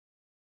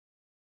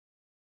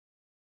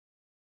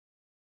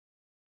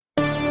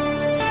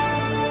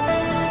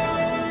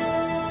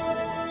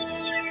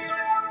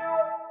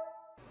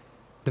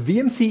The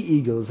VMC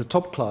Eagle is a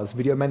top-class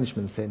video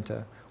management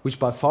center, which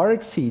by far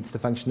exceeds the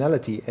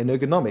functionality and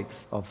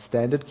ergonomics of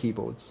standard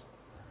keyboards.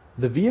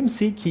 The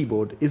VMC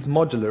keyboard is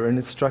modular in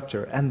its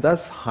structure and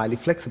thus highly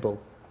flexible.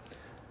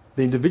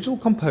 The individual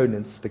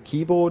components, the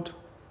keyboard,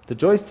 the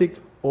joystick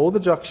or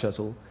the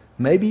Jog-Shuttle,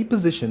 may be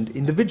positioned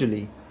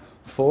individually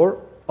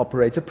for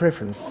operator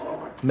preference,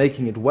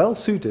 making it well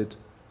suited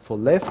for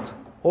left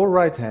or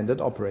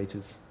right-handed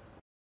operators.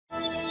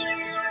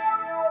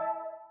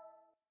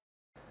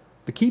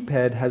 The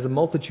keypad has a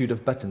multitude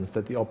of buttons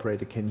that the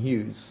operator can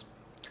use.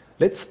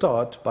 Let's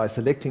start by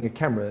selecting a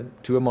camera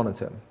to a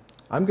monitor.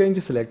 I'm going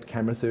to select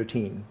camera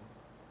 13.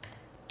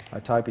 I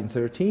type in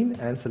 13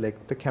 and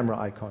select the camera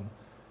icon.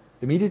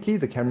 Immediately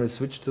the camera is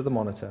switched to the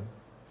monitor.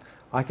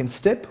 I can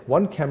step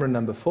one camera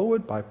number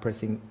forward by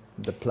pressing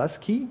the plus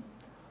key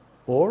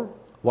or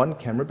one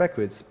camera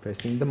backwards,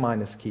 pressing the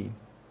minus key.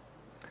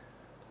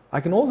 I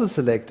can also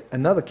select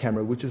another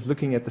camera which is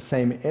looking at the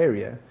same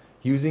area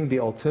using the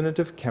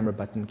alternative camera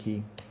button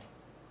key.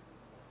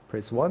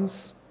 Press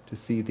once to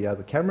see the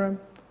other camera,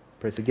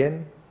 press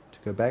again to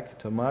go back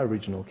to my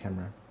original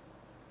camera.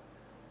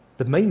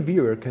 The main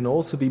viewer can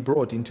also be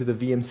brought into the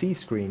VMC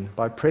screen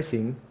by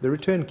pressing the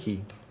return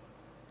key.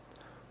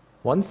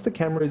 Once the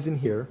camera is in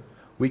here,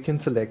 we can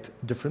select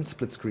different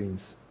split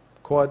screens,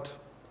 quad,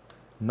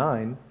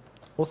 9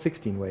 or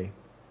 16 way,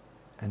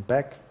 and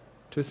back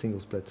to a single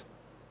split.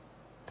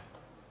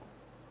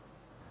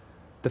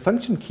 The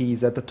function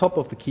keys at the top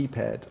of the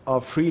keypad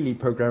are freely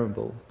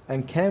programmable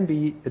and can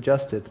be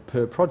adjusted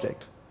per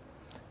project.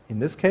 In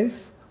this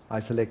case,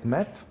 I select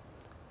map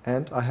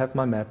and I have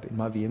my map in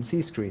my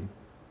VMC screen.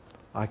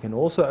 I can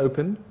also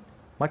open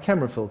my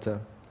camera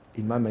filter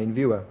in my main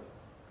viewer.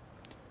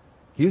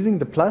 Using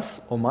the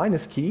plus or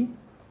minus key,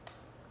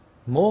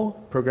 more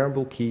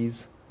programmable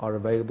keys are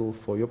available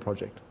for your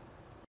project.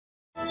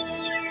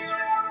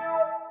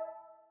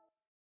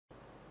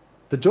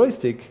 The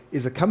joystick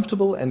is a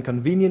comfortable and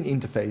convenient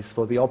interface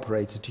for the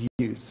operator to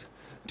use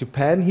to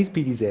pan his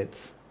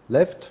PDZs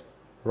left,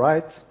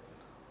 right,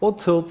 or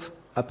tilt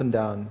up and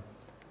down,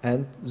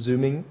 and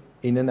zooming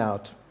in and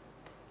out.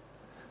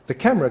 The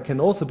camera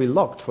can also be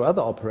locked for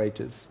other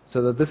operators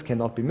so that this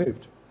cannot be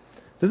moved.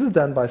 This is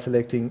done by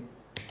selecting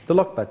the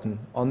lock button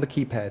on the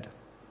keypad.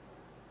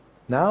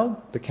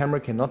 Now the camera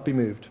cannot be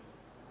moved.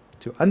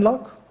 To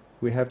unlock,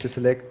 we have to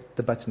select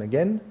the button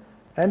again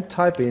and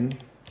type in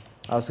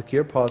our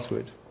secure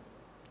password.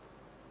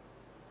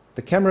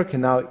 The camera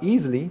can now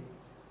easily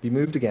be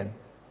moved again.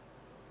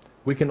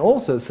 We can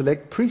also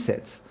select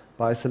presets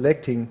by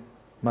selecting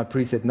my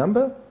preset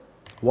number,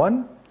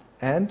 1,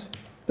 and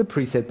the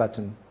preset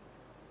button.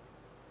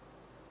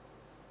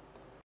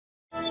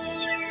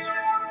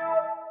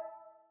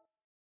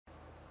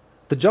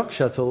 The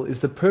Jog-Shuttle is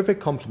the perfect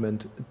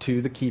complement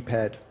to the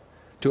keypad.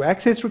 To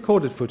access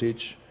recorded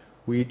footage,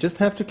 we just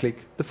have to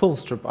click the film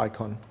strip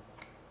icon.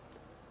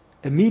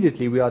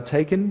 Immediately we are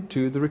taken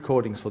to the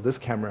recordings for this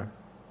camera.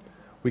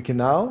 We can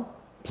now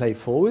play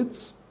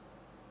forwards,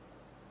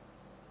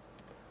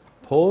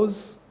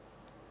 pause,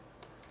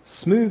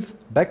 smooth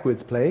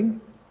backwards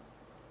playing,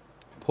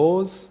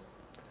 pause,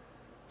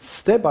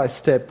 step by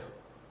step,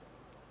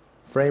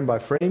 frame by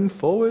frame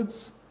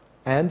forwards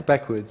and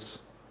backwards.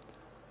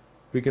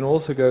 We can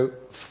also go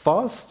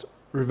fast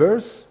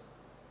reverse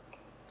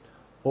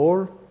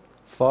or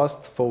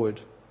fast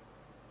forward.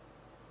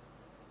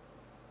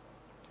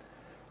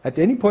 At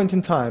any point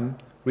in time,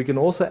 we can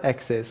also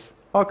access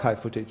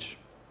archive footage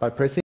by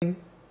pressing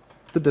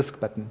the disk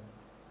button.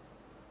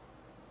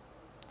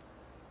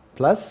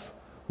 Plus,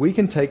 we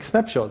can take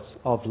snapshots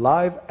of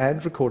live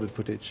and recorded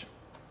footage.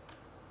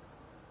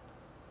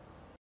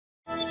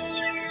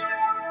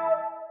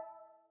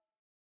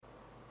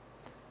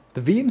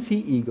 The VMC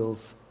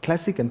Eagle's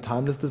classic and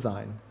timeless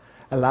design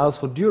allows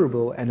for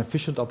durable and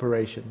efficient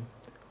operation,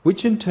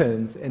 which in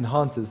turn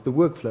enhances the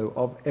workflow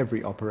of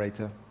every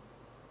operator.